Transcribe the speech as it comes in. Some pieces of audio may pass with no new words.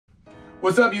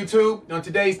What's up, YouTube? On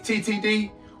today's TTD,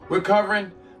 we're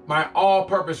covering my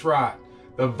all-purpose rod,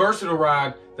 the versatile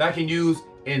rod that I can use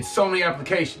in so many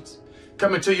applications.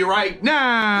 Coming to you right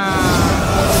now.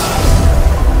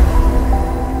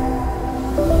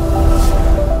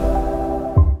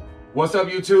 What's up,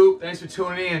 YouTube? Thanks for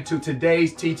tuning in to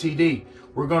today's TTD.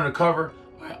 We're going to cover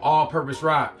my all-purpose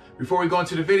rod. Before we go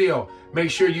into the video, make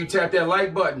sure you tap that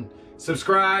like button,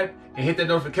 subscribe, and hit that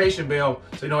notification bell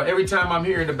so you know every time I'm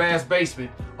here in the Bass Basement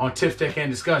on Tips, Tech,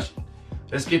 and Discussion.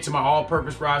 Let's get to my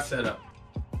all-purpose rod setup.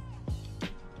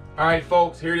 All right,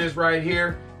 folks, here it is right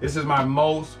here. This is my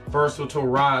most versatile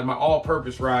rod, my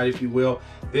all-purpose rod, if you will.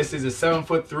 This is a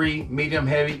 7'3" medium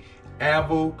heavy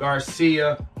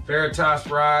Abugarcia Veritas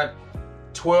rod,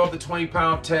 12 to 20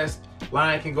 pound test.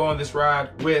 Line can go on this rod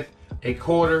with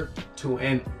 1/4 to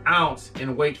an ounce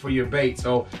in weight for your bait.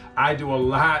 So I do a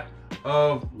lot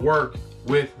of work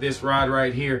with this rod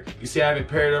right here. You see I have it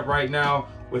paired up right now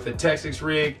with a Texas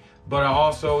rig, but I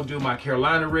also do my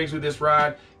Carolina rigs with this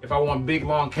rod. If I want big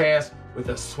long casts with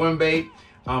a Swimbait,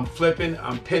 I'm flipping,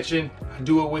 I'm pitching, I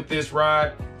do it with this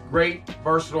rod. Great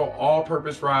versatile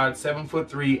all-purpose rod,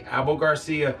 7'3"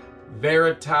 Abugarcia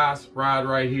Veritas rod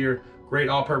right here. Great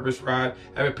all-purpose rod.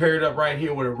 I have it paired up right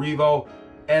here with a Revo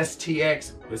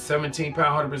STX with 17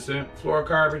 pound 100%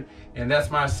 fluorocarbon, and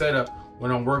that's my setup when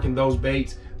I'm working those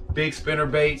baits, big spinner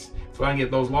baits, so I can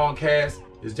get those long casts.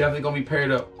 It's definitely gonna be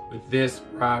paired up with this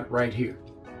rod right here.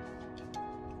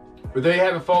 But there you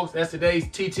have it, folks. That's today's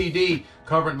TTD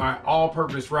covering my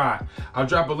all-purpose rod. I'll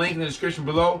drop a link in the description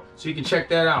below so you can check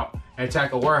that out at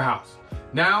Tackle Warehouse.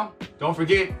 Now, don't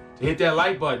forget to hit that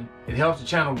like button. It helps the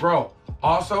channel grow.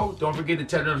 Also, don't forget to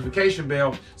tap the notification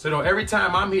bell so you know every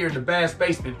time I'm here in the Bass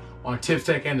Basement on Tips,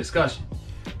 Tech, and Discussion.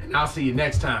 And I'll see you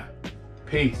next time.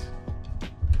 Peace.